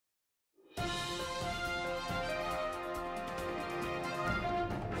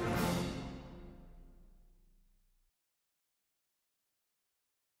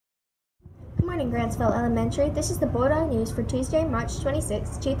morning, Grantsville Elementary. This is the Bulldog News for Tuesday, March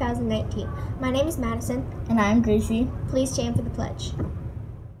 26, 2019. My name is Madison. And I'm Gracie. Please stand for the pledge.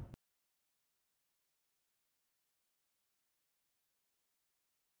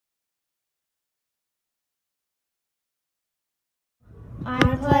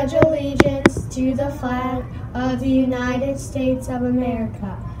 I pledge allegiance to the flag of the United States of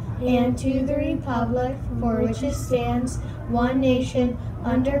America and to the republic for which it stands, one nation,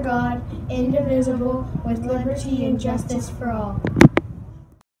 under God, indivisible, with liberty and justice for all.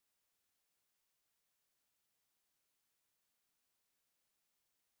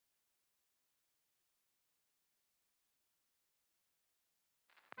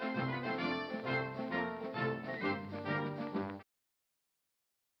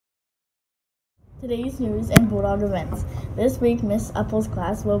 Today's news and Bulldog events. This week, Miss Upple's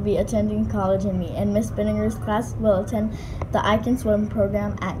class will be attending College and Me, and Miss Binninger's class will attend the I Can Swim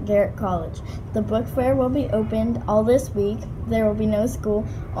program at Garrett College. The book fair will be opened all this week. There will be no school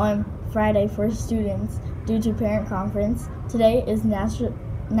on Friday for students due to parent conference. Today is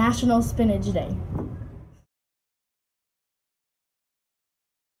National Spinach Day.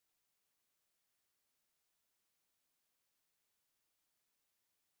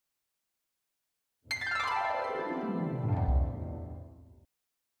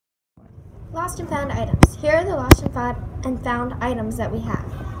 Lost and found items. Here are the lost and found items that we have.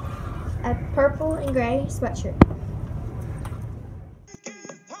 A purple and gray sweatshirt.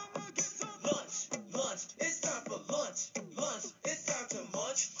 Lunch, it's time for lunch. It's time to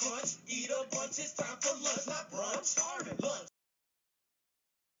munch, crunch, eat a bunch. It's time for lunch, not brunch. Starving lunch.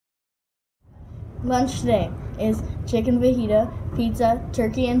 Lunch today is chicken fajita, pizza,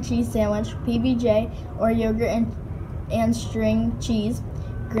 turkey and cheese sandwich, PBJ or yogurt and string cheese,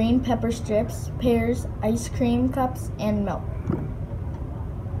 green pepper strips, pears, ice cream cups, and milk.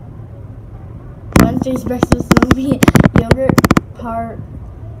 Wednesday's breakfast will be yogurt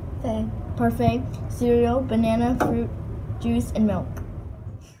parfait, cereal, banana, fruit, juice, and milk.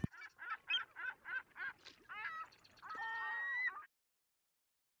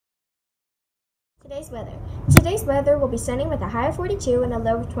 Today's weather. Today's weather will be sunny with a high of 42 and a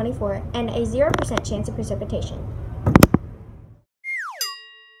low of 24 and a 0% chance of precipitation.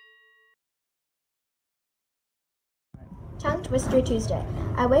 Tongue Twister Tuesday.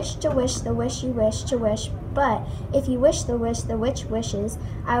 I wish to wish the wish you wish to wish, but if you wish the wish the witch wishes,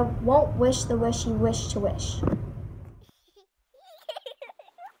 I won't wish the wish you wish to wish.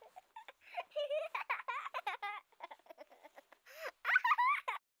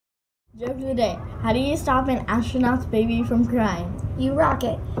 Joke of the day. How do you stop an astronaut's baby from crying? You rock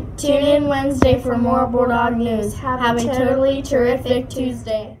it. Tune in Wednesday for more Bulldog news. Have a totally terrific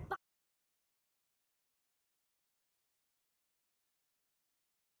Tuesday.